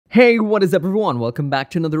Hey, what is up everyone? Welcome back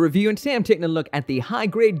to another review, and today I'm taking a look at the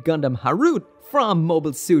high-grade Gundam Harute from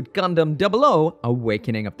Mobile Suit Gundam 00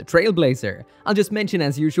 Awakening of the Trailblazer. I'll just mention,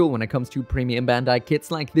 as usual, when it comes to premium Bandai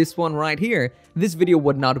kits like this one right here, this video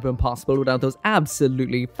would not have been possible without those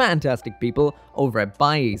absolutely fantastic people over at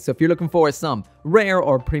BUYEE. So if you're looking for some rare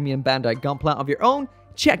or premium Bandai gunpla of your own,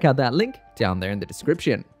 check out that link down there in the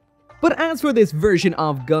description. But as for this version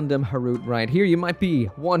of Gundam Harute right here, you might be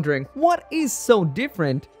wondering, what is so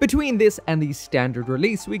different between this and the standard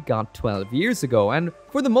release we got 12 years ago? And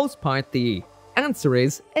for the most part, the answer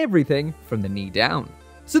is everything from the knee down.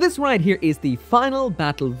 So this right here is the final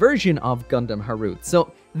battle version of Gundam Harute.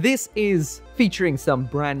 So this is featuring some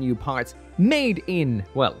brand new parts made in,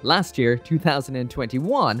 well, last year,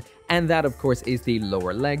 2021. And that, of course, is the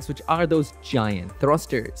lower legs, which are those giant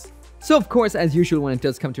thrusters. So of course, as usual, when it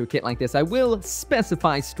does come to a kit like this, I will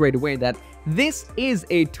specify straight away that this is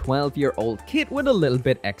a 12-year-old kit with a little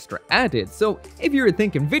bit extra added. So if you're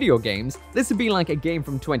thinking video games, this would be like a game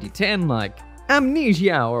from 2010 like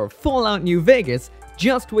Amnesia or Fallout New Vegas,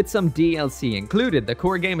 just with some DLC included. The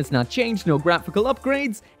core game has not changed, no graphical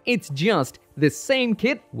upgrades, it's just the same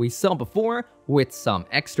kit we saw before with some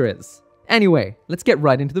extras. Anyway, let's get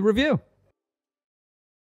right into the review.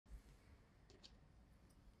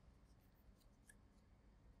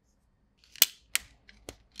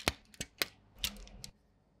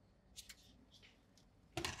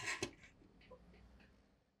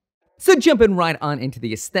 So jumping right on into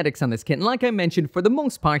the aesthetics on this kit, and like I mentioned, for the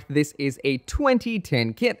most part, this is a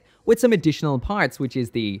 2010 kit with some additional parts, which is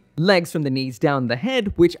the legs from the knees down the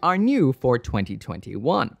head, which are new for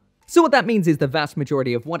 2021. So what that means is the vast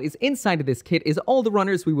majority of what is inside of this kit is all the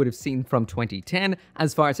runners we would have seen from 2010.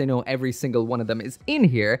 As far as I know, every single one of them is in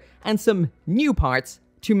here, and some new parts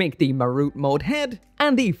to make the Marute mode head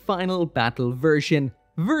and the final battle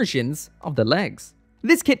versions of the legs.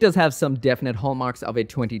 This kit does have some definite hallmarks of a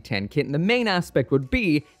 2010 kit, and the main aspect would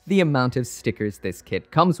be the amount of stickers this kit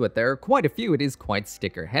comes with. There are quite a few, it is quite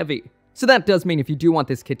sticker heavy. So that does mean if you do want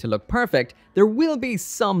this kit to look perfect, there will be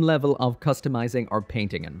some level of customizing or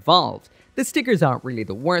painting involved. The stickers aren't really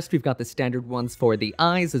the worst. We've got the standard ones for the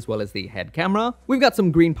eyes as well as the head camera. We've got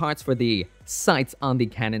some green parts for the sights on the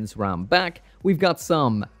cannons round back. We've got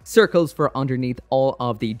some circles for underneath all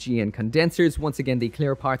of the GN condensers. Once again, the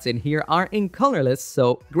clear parts in here are in colorless,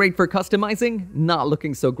 so great for customizing, not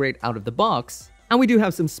looking so great out of the box. And we do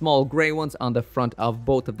have some small gray ones on the front of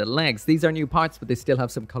both of the legs. These are new parts, but they still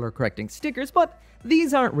have some color correcting stickers, but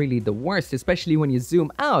these aren't really the worst, especially when you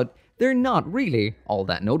zoom out, they're not really all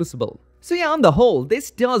that noticeable. So yeah, on the whole,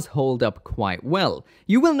 this does hold up quite well.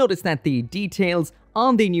 You will notice that the details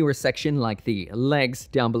on the newer section, like the legs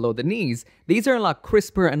down below the knees, these are a lot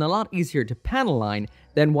crisper and a lot easier to panel line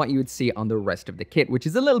than what you would see on the rest of the kit, which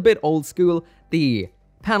is a little bit old school. The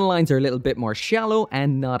panel lines are a little bit more shallow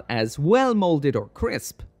and not as well molded or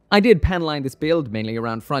crisp. I did panel line this build mainly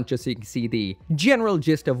around front just so you can see the general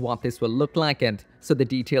gist of what this will look like, and so the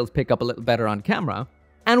details pick up a little better on camera.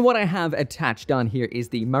 And what I have attached on here is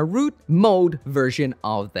the Marute mode version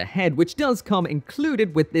of the head, which does come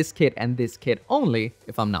included with this kit and this kit only,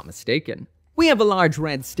 if I'm not mistaken. We have a large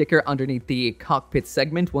red sticker underneath the cockpit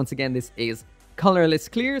segment. Once again, this is colorless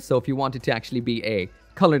clear, so if you want it to actually be a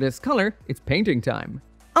colorless color, it's painting time.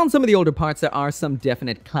 On some of the older parts, there are some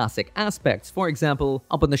definite classic aspects. For example,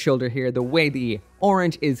 up on the shoulder here, the way the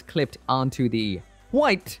orange is clipped onto the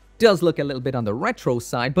white does look a little bit on the retro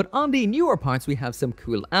side, but on the newer parts we have some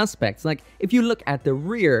cool aspects. Like if you look at the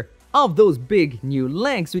rear of those big new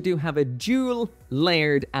legs, we do have a dual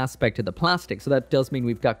layered aspect to the plastic. So that does mean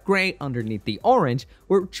we've got gray underneath the orange,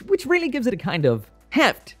 which really gives it a kind of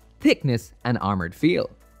heft, thickness, and armored feel.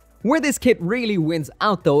 Where this kit really wins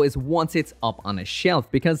out though is once it's up on a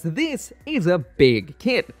shelf, because this is a big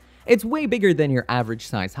kit. It's way bigger than your average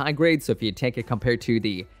size high grade, so if you take it compared to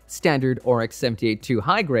the standard RX 78-2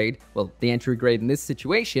 high grade, well, the entry grade in this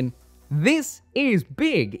situation, this is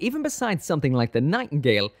big. Even besides something like the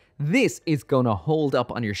Nightingale, this is gonna hold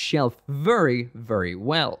up on your shelf very, very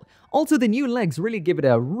well. Also, the new legs really give it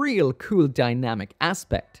a real cool dynamic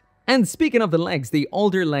aspect. And speaking of the legs, the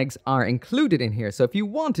older legs are included in here, so if you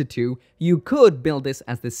wanted to, you could build this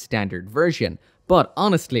as the standard version. But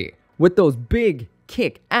honestly, with those big,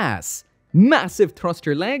 kick-ass, massive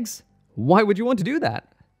thruster legs, why would you want to do that?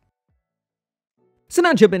 So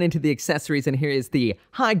now jumping into the accessories, and here is the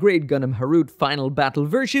high-grade Gundam Harute final battle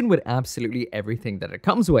version with absolutely everything that it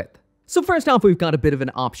comes with. So first off, we've got a bit of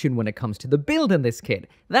an option when it comes to the build in this kit.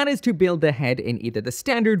 That is to build the head in either the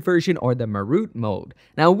standard version or the Marute mode.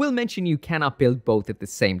 Now, I will mention you cannot build both at the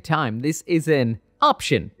same time. This is an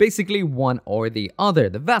option, basically one or the other.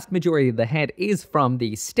 The vast majority of the head is from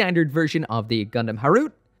the standard version of the Gundam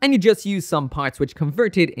Harute, and you just use some parts which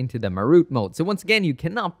convert it into the Marute mode. So once again, you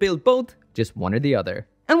cannot build both, just one or the other.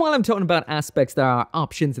 And while I'm talking about aspects that are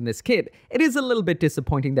options in this kit, it is a little bit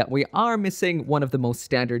disappointing that we are missing one of the most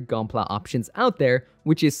standard gunpla options out there,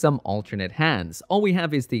 which is some alternate hands. All we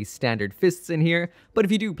have is the standard fists in here, but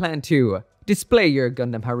if you do plan to display your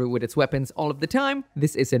Gundam Harute with its weapons all of the time,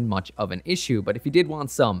 this isn't much of an issue. But if you did want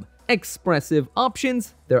some expressive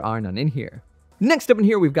options, there are none in here. Next up in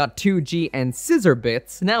here, we've got 2G and scissor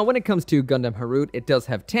bits. Now, when it comes to Gundam Harute, it does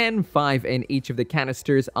have 10, 5 in each of the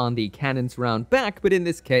canisters on the cannon's round back, but in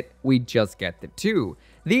this kit, we just get the 2.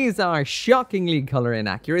 These are shockingly color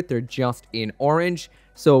inaccurate, they're just in orange,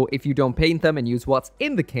 so if you don't paint them and use what's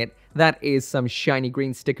in the kit, that is some shiny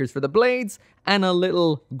green stickers for the blades, and a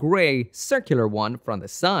little gray circular one from the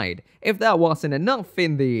side. If that wasn't enough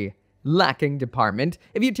in the lacking department,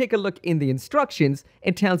 if you take a look in the instructions,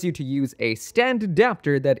 it tells you to use a stand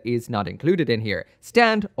adapter that is not included in here.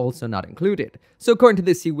 Stand also not included. So according to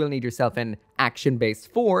this, you will need yourself an action base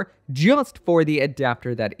 4 just for the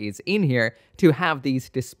adapter that is in here to have these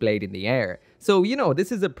displayed in the air. So, you know,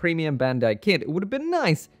 this is a premium Bandai kit. It would have been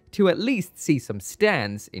nice to at least see some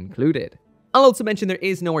stands included. I'll also mention there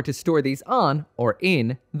is nowhere to store these on or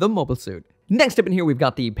in the mobile suit. Next up in here, we've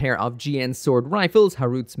got the pair of GN sword rifles,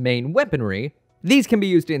 Harute's main weaponry. These can be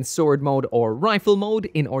used in sword mode or rifle mode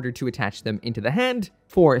in order to attach them into the hand.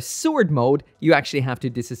 For sword mode, you actually have to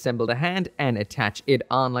disassemble the hand and attach it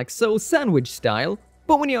on like so, sandwich style.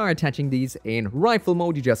 But when you are attaching these in rifle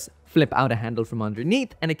mode, you just flip out a handle from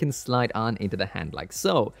underneath and it can slide on into the hand like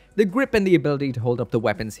so. The grip and the ability to hold up the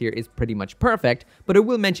weapons here is pretty much perfect, but I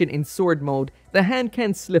will mention in sword mode, the hand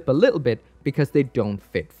can slip a little bit because they don't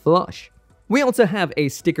fit flush. We also have a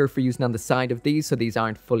sticker for using on the side of these, so these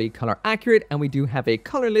aren't fully color accurate, and we do have a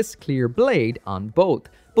colorless clear blade on both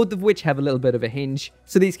of which have a little bit of a hinge,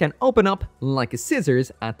 so these can open up like a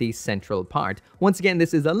scissors at the central part. Once again,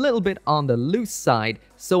 this is a little bit on the loose side,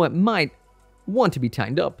 so it might want to be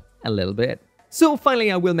tightened up a little bit. So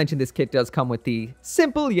finally, I will mention this kit does come with the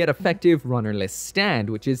simple yet effective runnerless stand,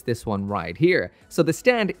 which is this one right here. So the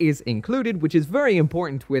stand is included, which is very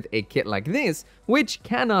important with a kit like this, which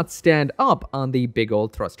cannot stand up on the big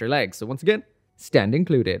old thruster legs. So once again, stand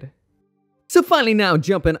included. So finally now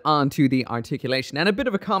jumping on to the articulation and a bit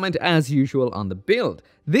of a comment as usual on the build.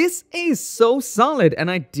 This is so solid and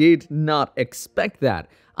I did not expect that.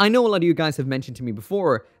 I know a lot of you guys have mentioned to me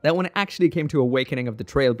before that when it actually came to Awakening of the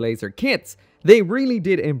Trailblazer kits, they really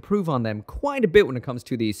did improve on them quite a bit when it comes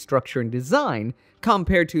to the structure and design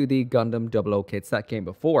compared to the Gundam 00 kits that came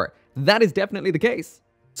before. That is definitely the case.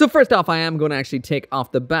 So first off, I am going to actually take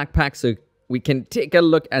off the backpack so we can take a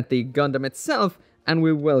look at the Gundam itself, and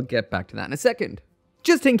we will get back to that in a second.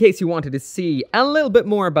 Just in case you wanted to see a little bit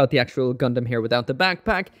more about the actual Gundam here without the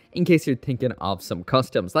backpack, in case you're thinking of some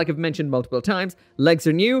customs. Like I've mentioned multiple times, legs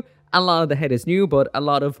are new, a lot of the head is new, but a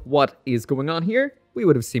lot of what is going on here, we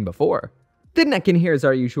would have seen before. The neck in here is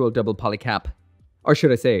our usual double polycap, or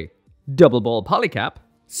should I say, double ball polycap.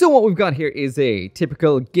 So what we've got here is a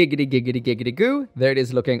typical giggity giggity giggity goo. There it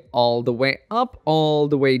is looking all the way up, all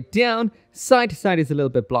the way down. Side to side is a little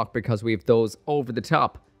bit blocked because we have those over the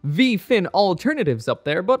top V-fin alternatives up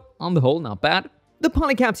there, but on the whole, not bad. The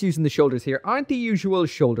polycaps used in the shoulders here aren't the usual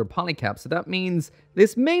shoulder polycaps, so that means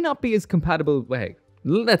this may not be as compatible. Wait,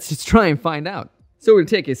 let's just try and find out. So we'll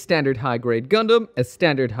take a standard high-grade Gundam, a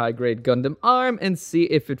standard high-grade Gundam arm, and see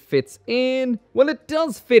if it fits in. Well, it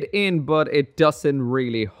does fit in, but it doesn't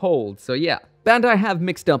really hold, so yeah. Bandai have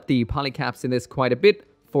mixed up the polycaps in this quite a bit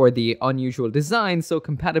for the unusual design, so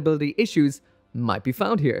compatibility issues might be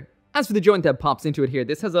found here. As for the joint that pops into it here,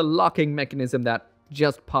 this has a locking mechanism that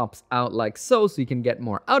just pops out like so you can get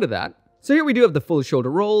more out of that. So here we do have the full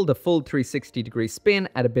shoulder roll, the full 360-degree spin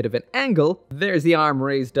at a bit of an angle. There's the arm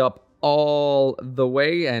raised up all the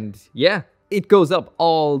way, and yeah, it goes up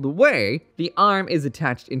all the way. The arm is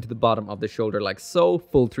attached into the bottom of the shoulder like so,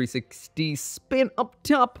 full 360 spin up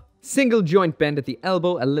top. Single joint bend at the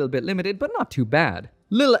elbow, a little bit limited, but not too bad.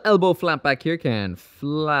 Little elbow flap back here can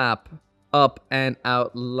flap up and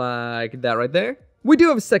out like that right there. We do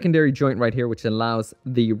have a secondary joint right here which allows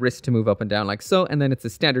the wrist to move up and down like so, and then it's a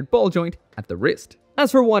standard ball joint at the wrist.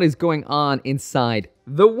 As for what is going on inside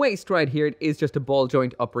the waist right here, it is just a ball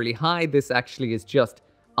joint up really high. This actually is just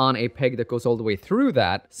on a peg that goes all the way through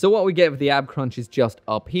that. So what we get with the ab crunch is just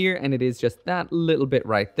up here, and it is just that little bit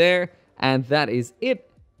right there, and that is it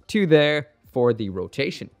to there for the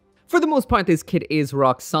rotation. For the most part, this kit is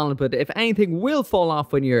rock solid, but if anything will fall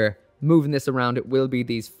off when you're moving this around, it will be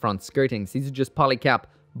these front skirtings. These are just polycap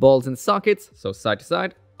balls and sockets, so side to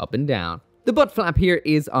side, up and down. The butt flap here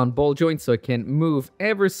is on ball joints, so it can move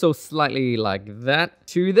ever so slightly like that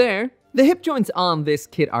to there. The hip joints on this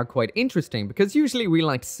kit are quite interesting because usually we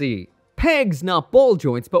like to see pegs, not ball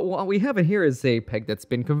joints, but what we have in here is a peg that's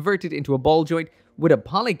been converted into a ball joint with a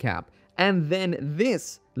polycap, and then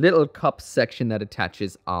this little cup section that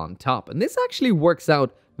attaches on top. And this actually works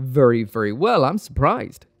out very, very well. I'm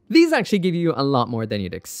surprised. These actually give you a lot more than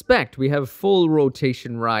you'd expect. We have full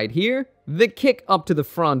rotation right here. The kick up to the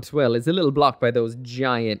front, well, is a little blocked by those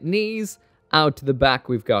giant knees. Out to the back,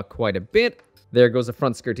 we've got quite a bit. There goes the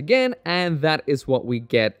front skirt again, and that is what we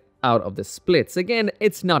get out of the splits. Again,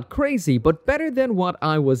 it's not crazy, but better than what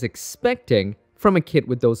I was expecting from a kit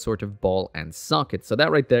with those sort of ball and sockets. So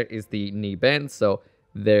that right there is the knee bend. So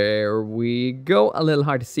there we go. A little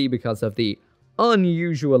hard to see because of the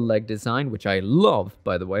unusual leg design, which I love,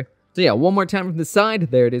 by the way. So yeah, one more time from the side.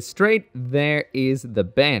 There it is straight. There is the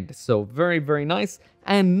bend. So very, very nice.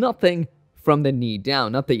 And nothing from the knee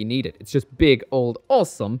down. Not that you need it. It's just big, old,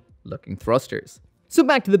 awesome looking thrusters. So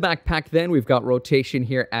back to the backpack then. We've got rotation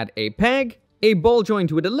here at a peg. A ball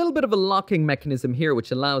joint with a little bit of a locking mechanism here,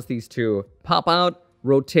 which allows these to pop out,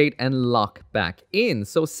 rotate, and lock back in.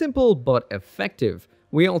 So simple but effective.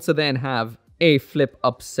 We also then have a flip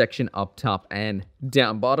up section up top and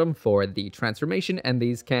down bottom for the transformation, and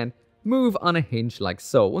these can move on a hinge like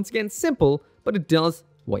so. Once again, simple, but it does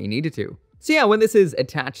what you need it to. So yeah, when this is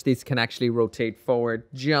attached, these can actually rotate forward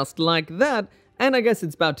just like that, and I guess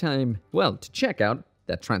it's about time, well, to check out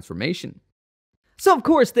that transformation. So of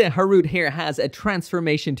course, the Harute here has a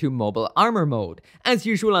transformation to mobile armor mode. As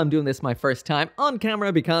usual, I'm doing this my first time on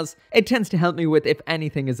camera because it tends to help me with if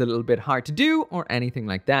anything is a little bit hard to do or anything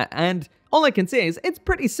like that. And all I can say is it's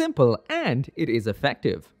pretty simple and it is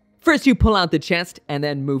effective. First, you pull out the chest and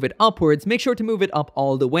then move it upwards. Make sure to move it up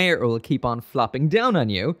all the way or it will keep on flopping down on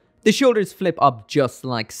you. The shoulders flip up just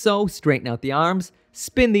like so. Straighten out the arms.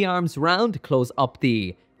 Spin the arms round. Close up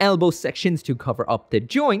the elbow sections to cover up the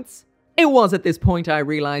joints. It was at this point I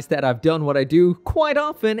realized that I've done what I do quite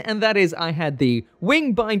often, and that is I had the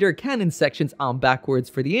wing binder cannon sections on backwards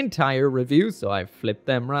for the entire review, so I flipped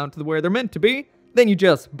them around to where they're meant to be. Then you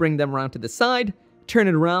just bring them around to the side, turn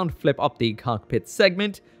it around, flip up the cockpit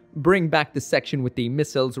segment, bring back the section with the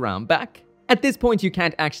missiles around back. At this point you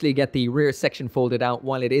can't actually get the rear section folded out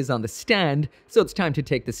while it is on the stand, so it's time to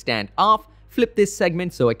take the stand off, flip this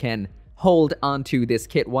segment so it can hold onto this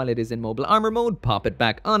kit while it is in mobile armor mode, pop it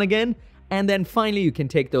back on again, and then finally you can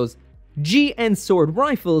take those GN sword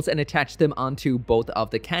rifles and attach them onto both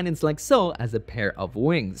of the cannons like so as a pair of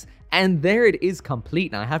wings. And there it is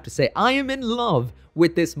complete, and I have to say I am in love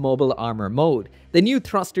with this mobile armor mode. The new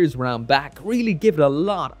thrusters round back really give it a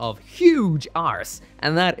lot of huge arse,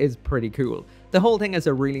 and that is pretty cool. The whole thing has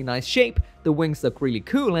a really nice shape, the wings look really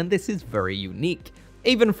cool, and this is very unique.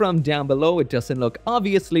 Even from down below, it doesn't look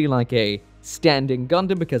obviously like a standing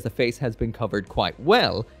Gundam because the face has been covered quite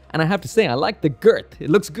well. And I have to say, I like the girth. It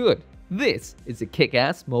looks good. This is a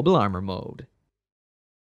kick-ass mobile armor mode.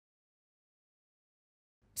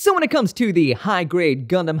 So when it comes to the high-grade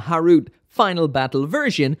Gundam Harute Final Battle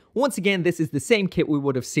version, once again, this is the same kit we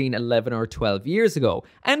would have seen 11 or 12 years ago.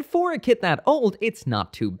 And for a kit that old, it's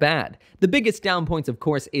not too bad. The biggest down points, of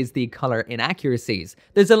course, is the color inaccuracies.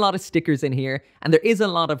 There's a lot of stickers in here, and there is a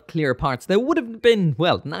lot of clear parts that would have been,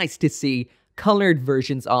 well, nice to see colored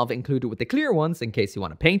versions of included with the clear ones in case you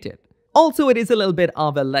want to paint it. Also, it is a little bit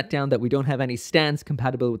of a letdown that we don't have any stands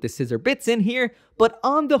compatible with the scissor bits in here, but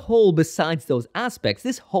on the whole, besides those aspects,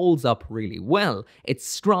 this holds up really well. It's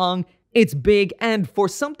strong, it's big, and for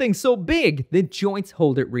something so big, the joints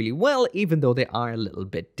hold it really well, even though they are a little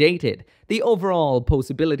bit dated. The overall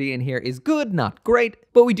posability in here is good, not great,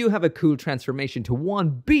 but we do have a cool transformation to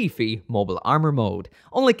one beefy mobile armor mode.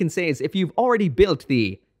 All I can say is if you've already built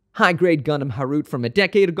the high-grade Gundam Harute from a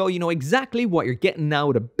decade ago, you know exactly what you're getting now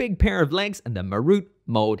with a big pair of legs and the Harute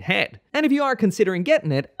mode head. And if you are considering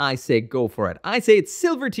getting it, I say go for it. I say it's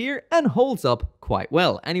silver tier and holds up quite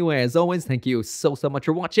well. Anyway, as always, thank you so much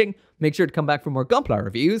for watching. Make sure to come back for more gunpla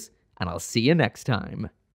reviews, and I'll see you next time.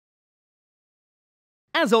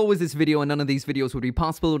 As always, this video and none of these videos would be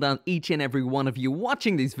possible without each and every one of you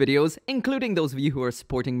watching these videos, including those of you who are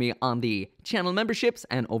supporting me on the channel memberships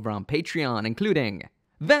and over on Patreon, including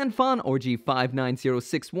VanFon,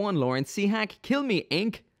 Orgy59061, Lawrence Hack, Kill Me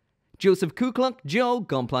Inc., Joseph Kukluk, Joe,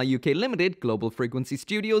 Gunpla UK Limited, Global Frequency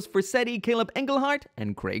Studios, Forsetti, Caleb Engelhart,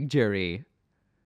 and Craig Jerry.